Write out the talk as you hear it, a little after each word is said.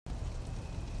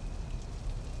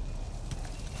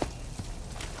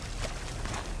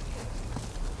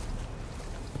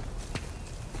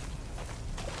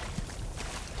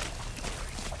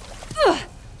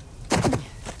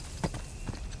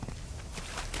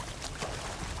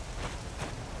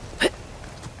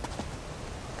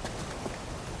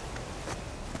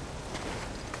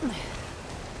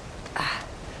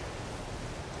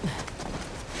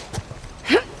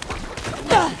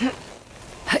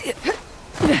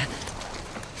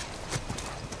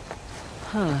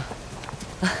Huh.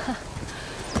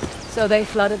 So they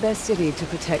flooded their city to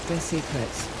protect their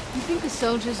secrets. You think the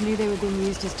soldiers knew they were being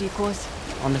used as decoys?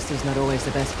 Honesty's not always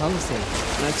the best policy.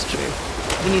 That's true.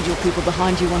 You need your people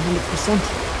behind you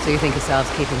 100%. So you think Asav's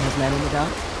keeping his men in the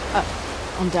dark?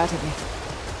 Undoubtedly.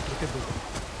 Look at this.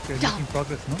 We're making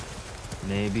progress, no?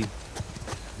 Maybe.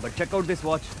 But check out this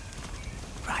watch.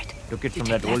 Right. Took it You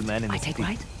from take that old left, man in I the take city.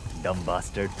 right? Dumb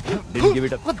bastard. Didn't give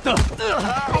it up. What the?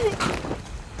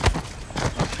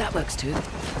 That works too.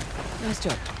 Nice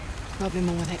job. Probably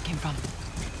more where that came from.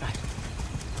 Right.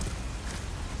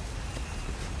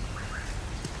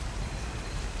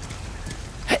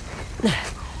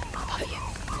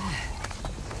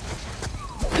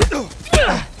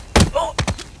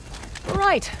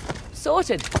 Right.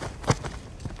 Sorted.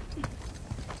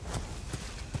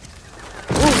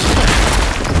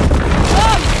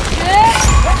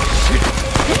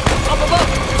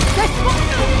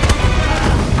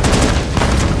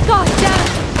 God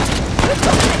damn!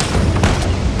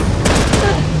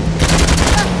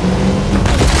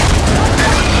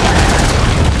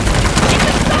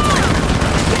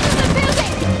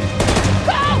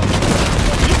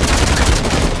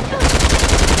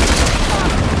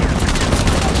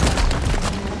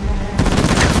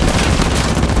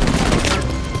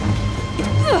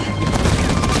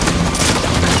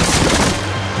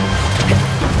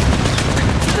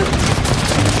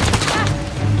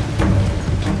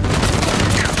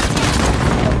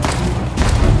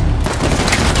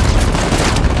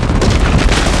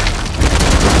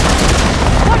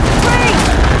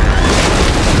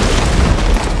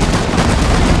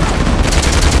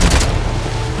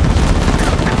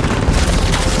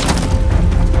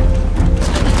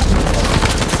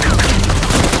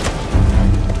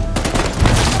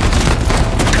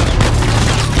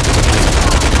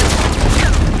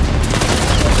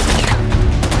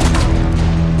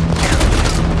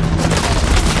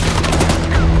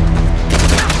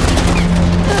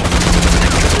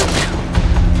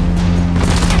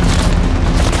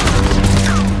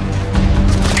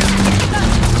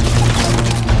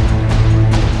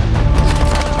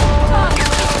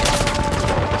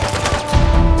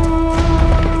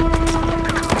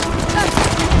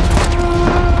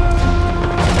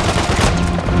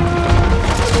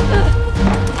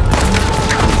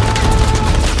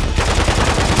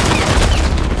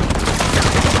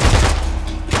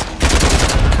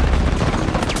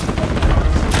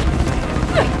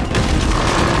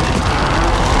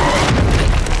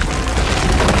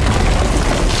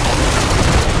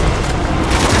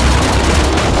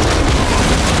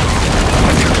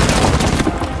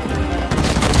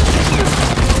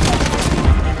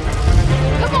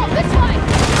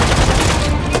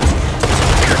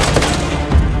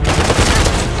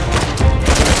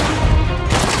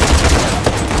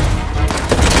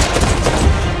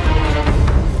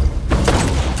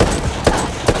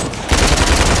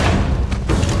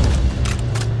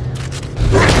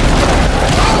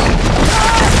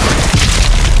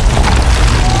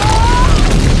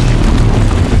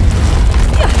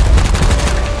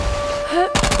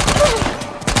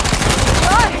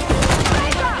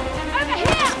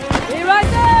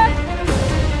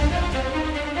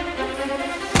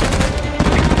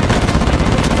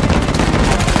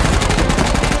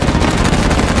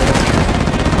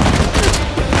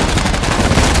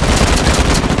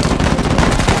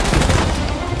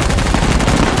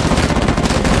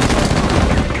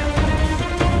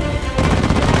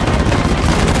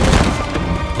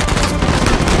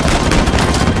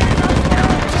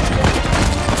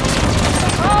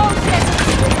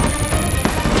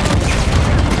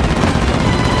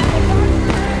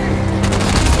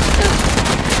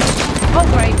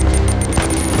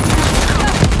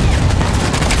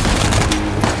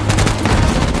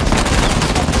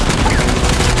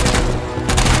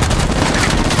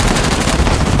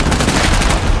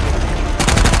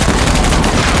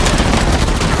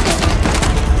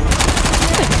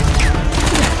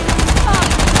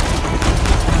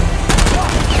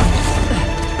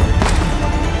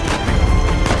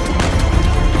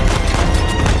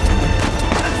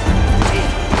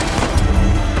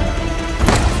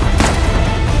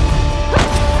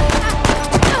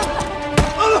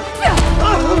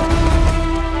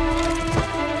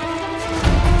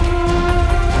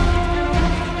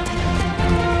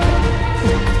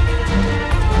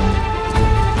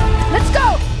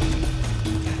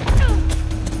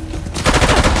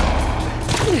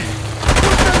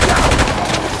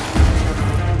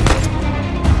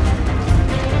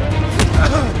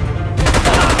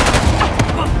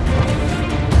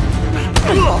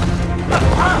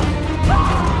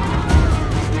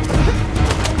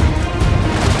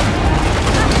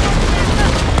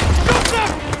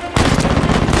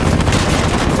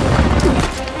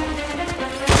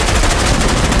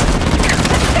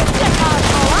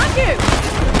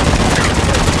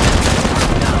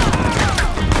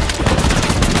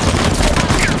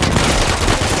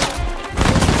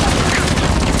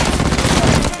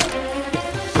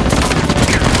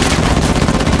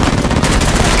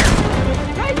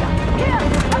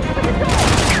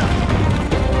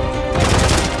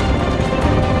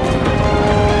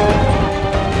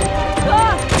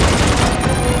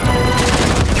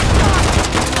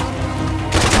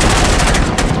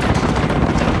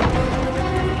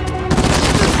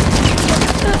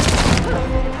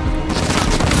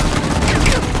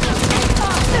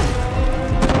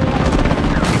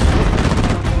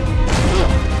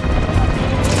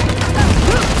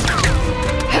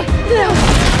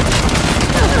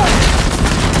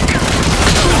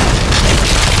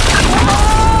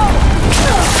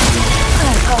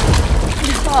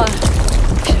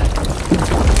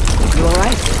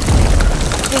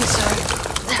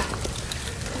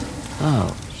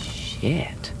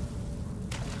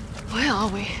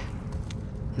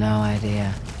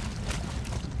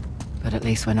 But at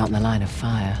least we're not in the line of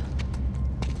fire.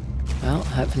 Well,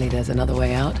 hopefully there's another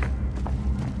way out.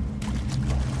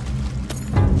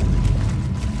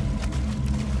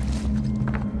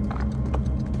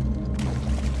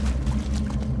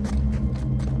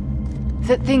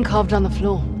 That thing carved on the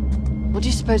floor. What do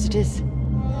you suppose it is?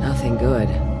 Nothing good.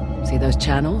 See those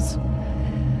channels?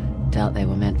 Doubt they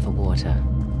were meant for water.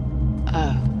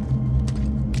 Oh.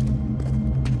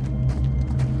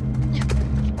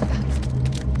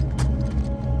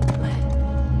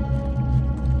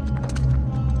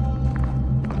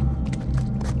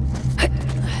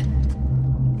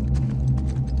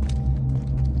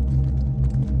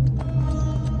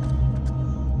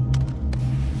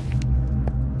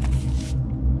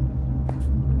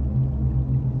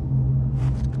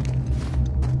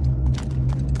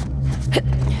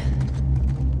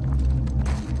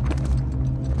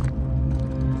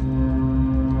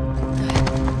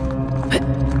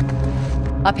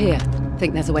 Up here.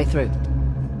 Think there's a way through.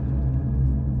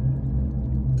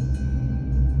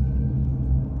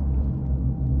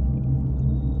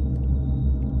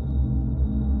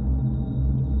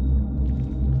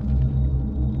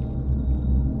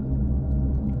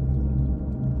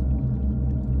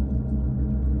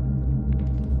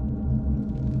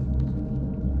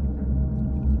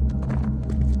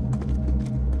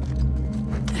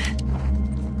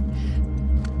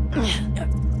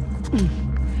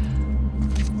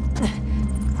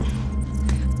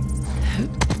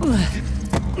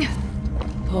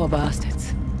 Poor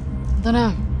bastards.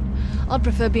 Dunno. I'd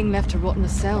prefer being left to rot in a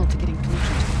cell to getting tortured.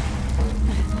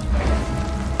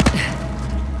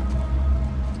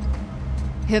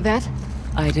 Hear that?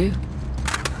 I do.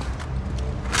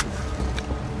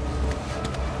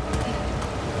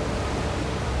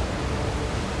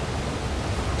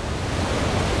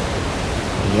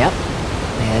 Yep.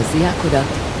 There's the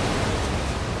aqueduct.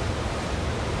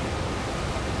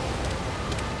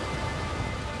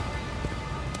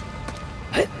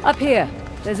 Up here.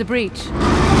 There's a breach.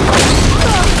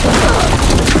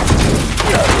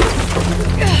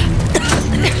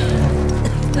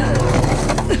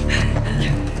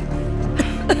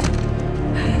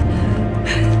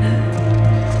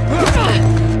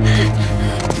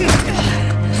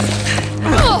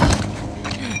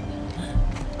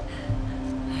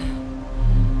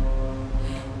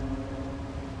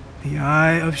 The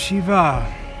Eye of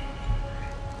Shiva.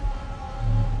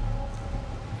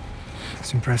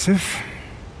 It's impressive.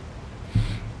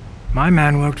 My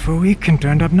man worked for a week and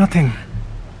turned up nothing.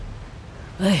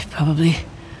 They probably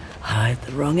hired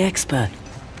the wrong expert.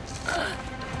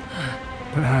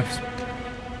 Perhaps.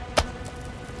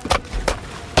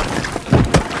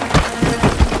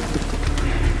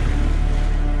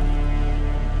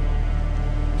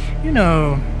 You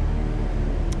know,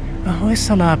 a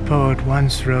Hoysala poet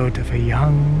once wrote of a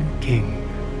young king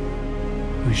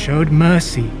who showed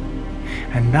mercy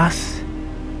and thus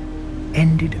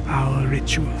ended our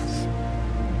rituals.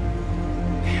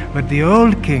 But the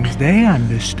old kings, they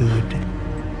understood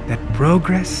that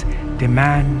progress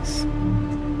demands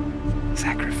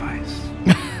sacrifice.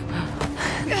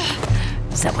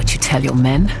 Is that what you tell your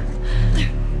men?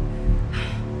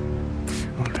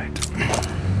 All right.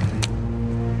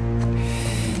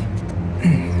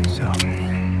 So,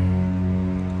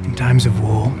 in times of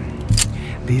war,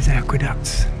 these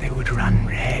aqueducts, they would run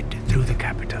red through the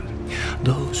capital.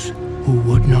 Those who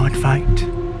would not fight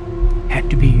had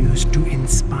to be used to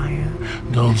inspire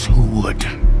those who would.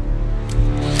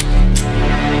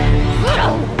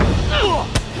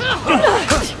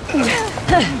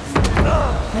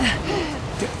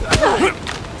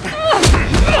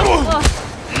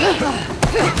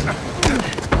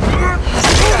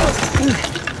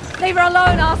 Leave her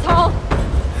alone, asshole!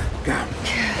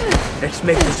 Let's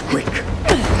make this quick.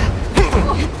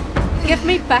 Give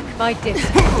me back my disc.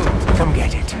 Come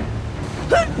get it.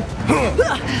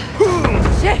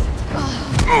 Shit!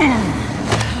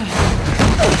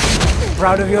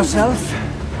 Proud of yourself?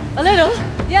 A little,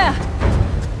 yeah.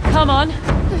 Come on.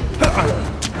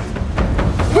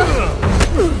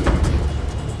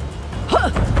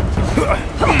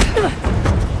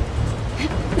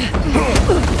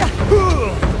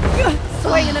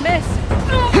 Swing and a miss.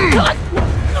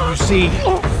 You see,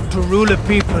 to rule a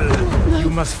people, you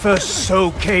must first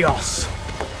sow chaos.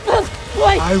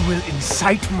 I will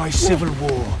incite my civil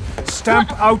war,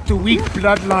 stamp out the weak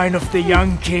bloodline of the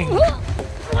young king,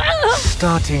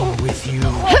 starting with you.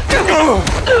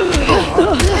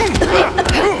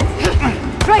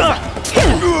 Frazer!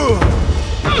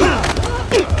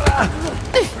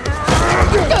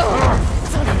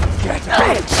 Get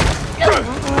out!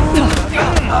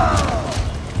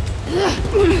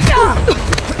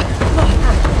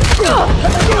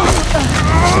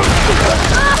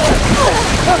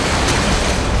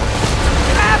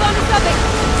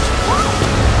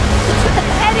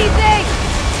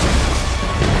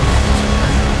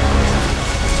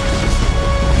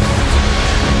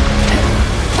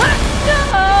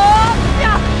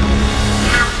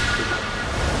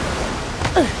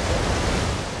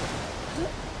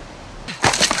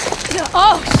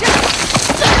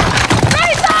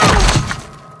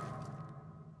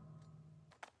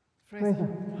 Frazer.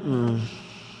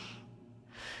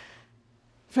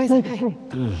 Frazer, hey.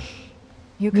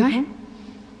 You okay?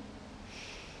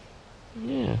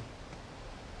 Yeah.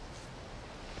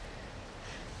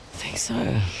 I think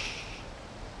so.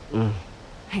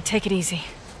 Hey, take it easy.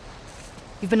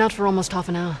 You've been out for almost half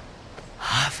an hour.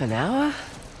 Half an hour?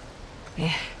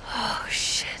 Yeah. Oh,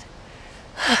 shit.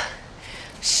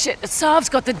 Shit, Saab's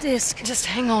got the disc. Just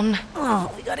hang on.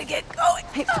 Oh, we gotta get going.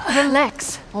 Hey,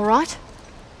 relax, all right?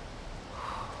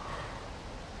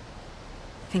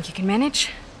 Think you can manage?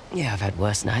 Yeah, I've had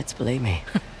worse nights, believe me.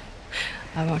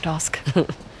 I won't ask.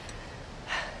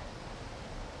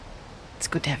 It's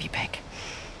good to have you back.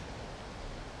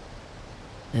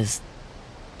 There's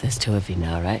two of you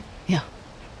now, right? Yeah.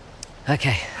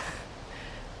 Okay.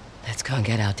 Let's go and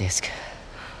get our disc.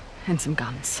 And some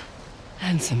guns.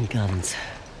 And some guns.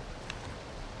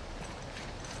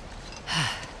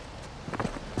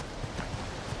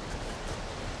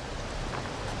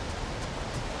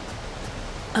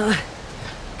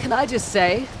 Can I just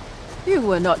say, you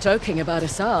were not joking about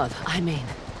Asav. I mean,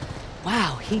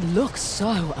 wow, he looks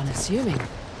so unassuming.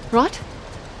 Right?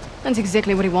 That's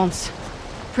exactly what he wants.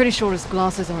 Pretty sure his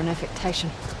glasses are an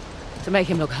affectation. To make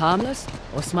him look harmless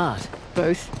or smart?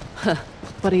 Both.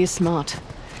 But he is smart.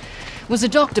 Was a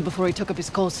doctor before he took up his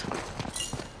cause.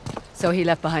 So he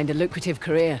left behind a lucrative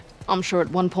career. I'm sure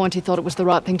at one point he thought it was the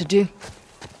right thing to do.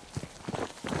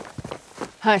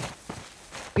 Hey,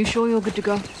 you sure you're good to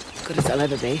go? Good as I'll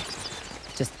ever be.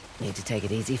 Just need to take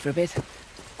it easy for a bit.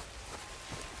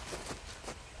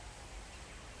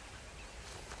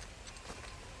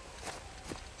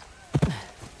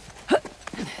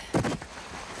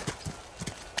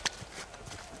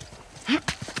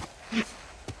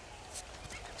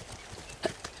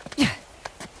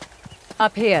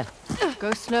 Up here.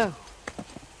 Go slow.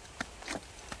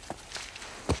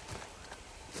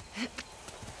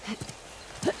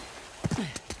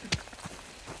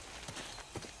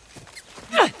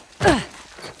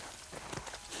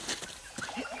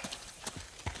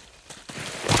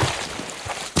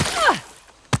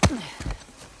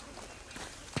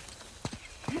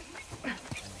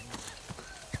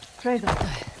 Frazer,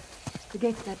 the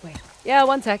gate's that way. Yeah,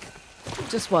 one sec.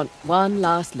 Just want one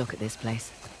last look at this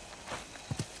place.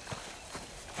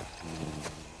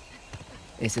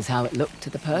 This is how it looked to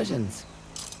the Persians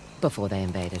before they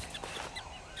invaded.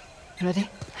 Ready?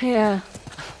 Yeah.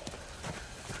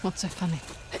 What's so funny?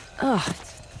 Oh,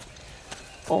 it's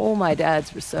all my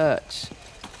dad's research.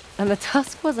 And the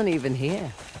tusk wasn't even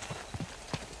here.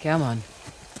 Come on.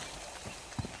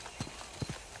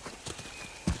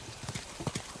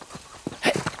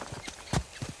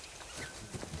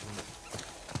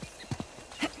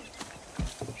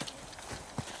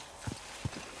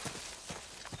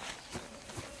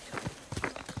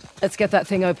 Let's get that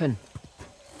thing open.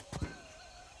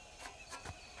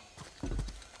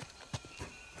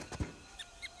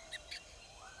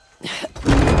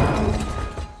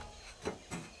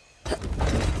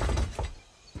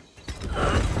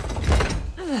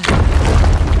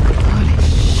 Holy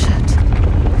shit.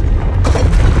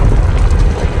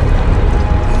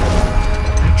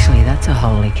 Actually, that's a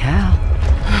holy cow.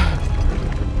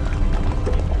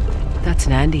 That's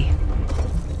Nandi,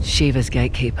 Shiva's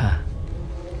gatekeeper.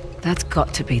 That's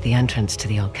got to be the entrance to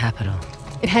the old capital.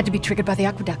 It had to be triggered by the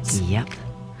aqueducts. Yep.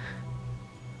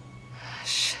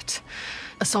 Shit.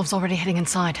 Asav's already heading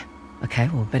inside. Okay,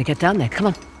 well, better get down there. Come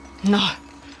on. No.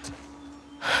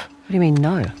 What do you mean,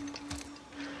 no?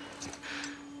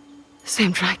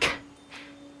 Sam Drake.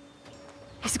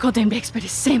 He's the goddamn expert.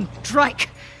 It's Sam Drake.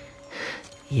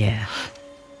 Yeah.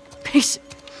 Peace.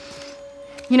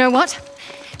 You know what?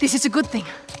 This is a good thing.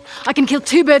 I can kill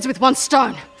two birds with one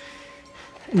stone.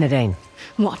 Nadine.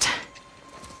 What?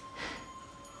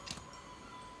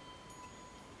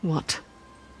 What?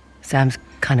 Sam's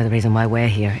kind of the reason why we're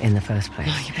here in the first place.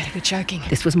 Oh, you better be joking.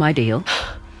 This was my deal.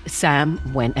 Sam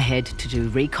went ahead to do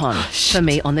recon for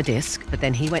me on the disc, but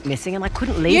then he went missing and I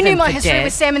couldn't leave You him knew my for history dead.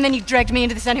 with Sam and then you dragged me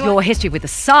into this anyway? Your history with the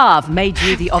Sav made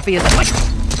you the obvious...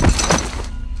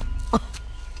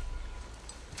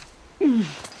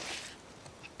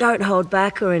 Don't hold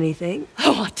back or anything.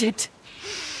 Oh, I did.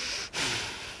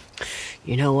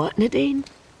 You know what, Nadine?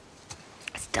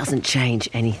 This doesn't change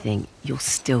anything. You'll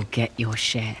still get your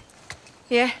share.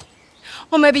 Yeah?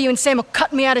 Or maybe you and Sam will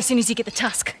cut me out as soon as you get the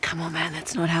tusk. Come on, man,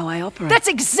 that's not how I operate. That's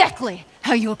exactly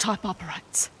how your type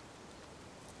operates.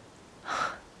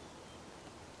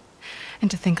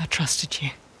 And to think I trusted you.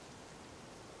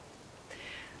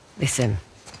 Listen,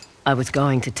 I was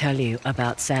going to tell you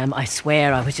about Sam. I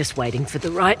swear I was just waiting for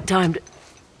the right time to...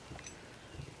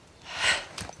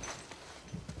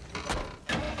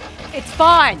 It's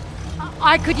fine.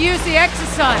 I could use the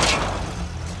exercise.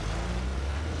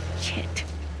 Shit.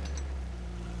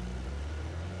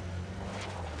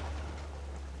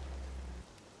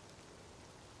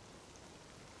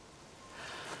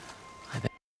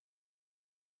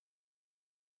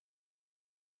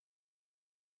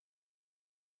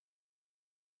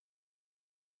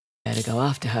 Better go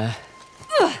after her.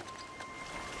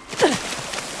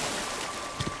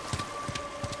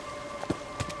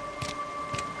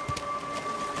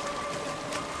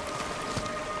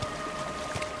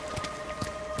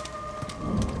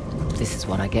 This is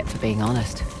what I get for being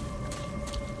honest.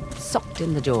 Socked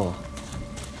in the jaw.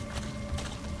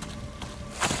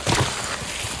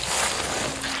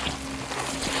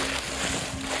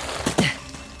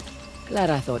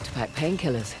 Glad I thought to pack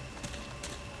painkillers.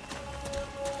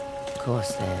 Of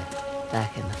course, they're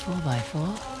back in the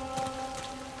 4x4.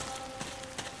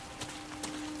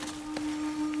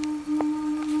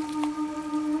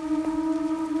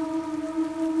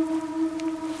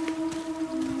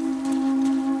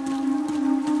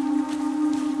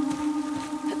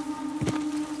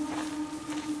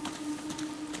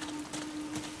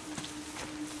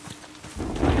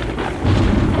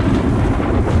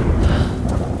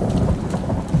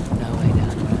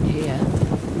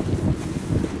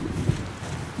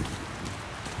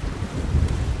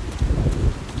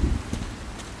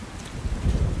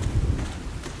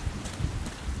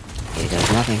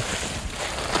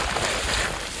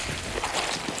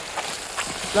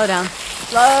 Slow down.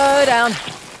 Slow down.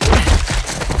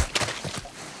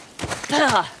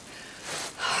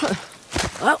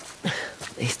 Well,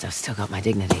 at least I've still got my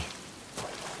dignity.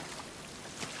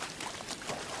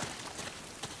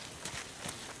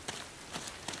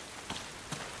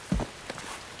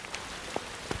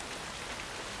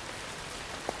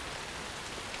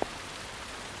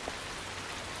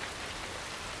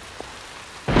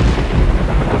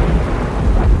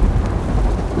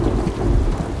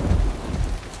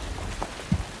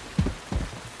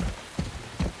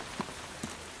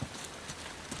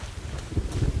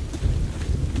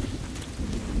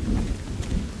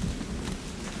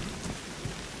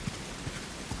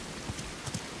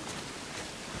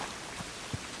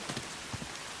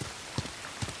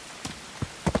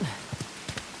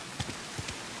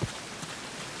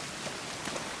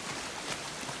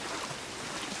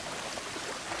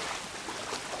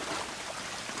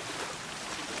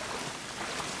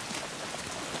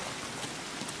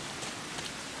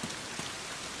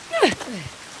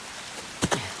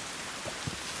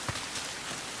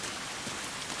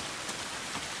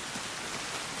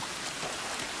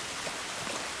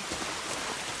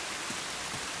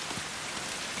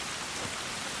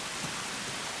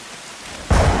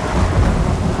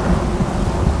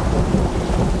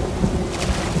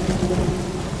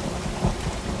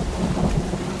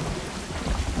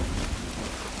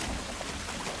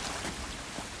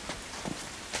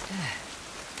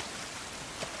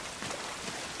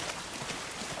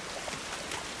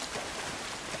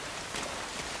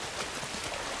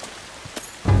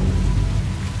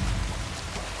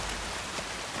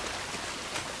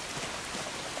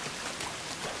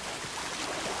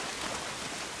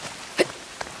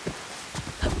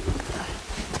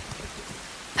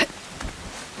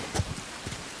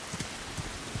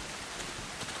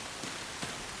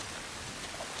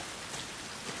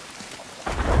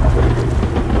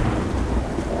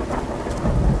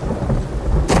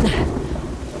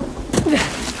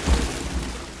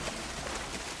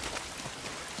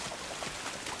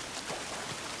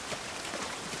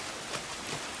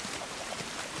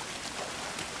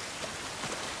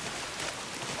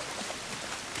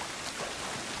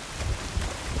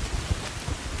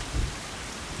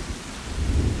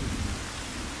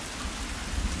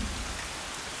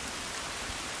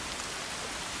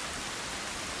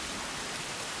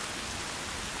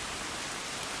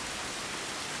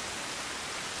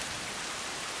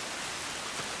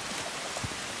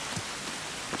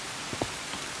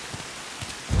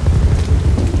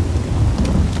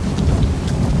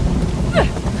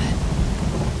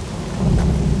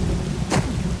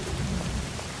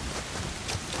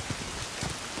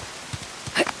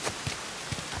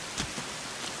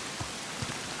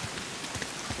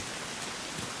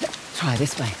 Try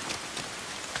this way.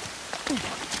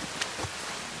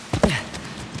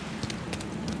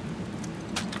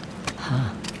 Huh.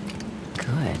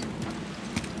 Good.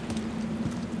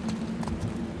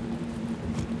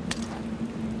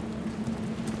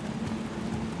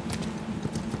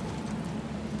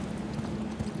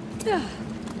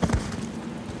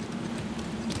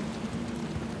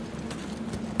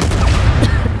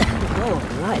 Oh,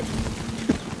 right.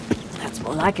 That's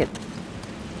more like it.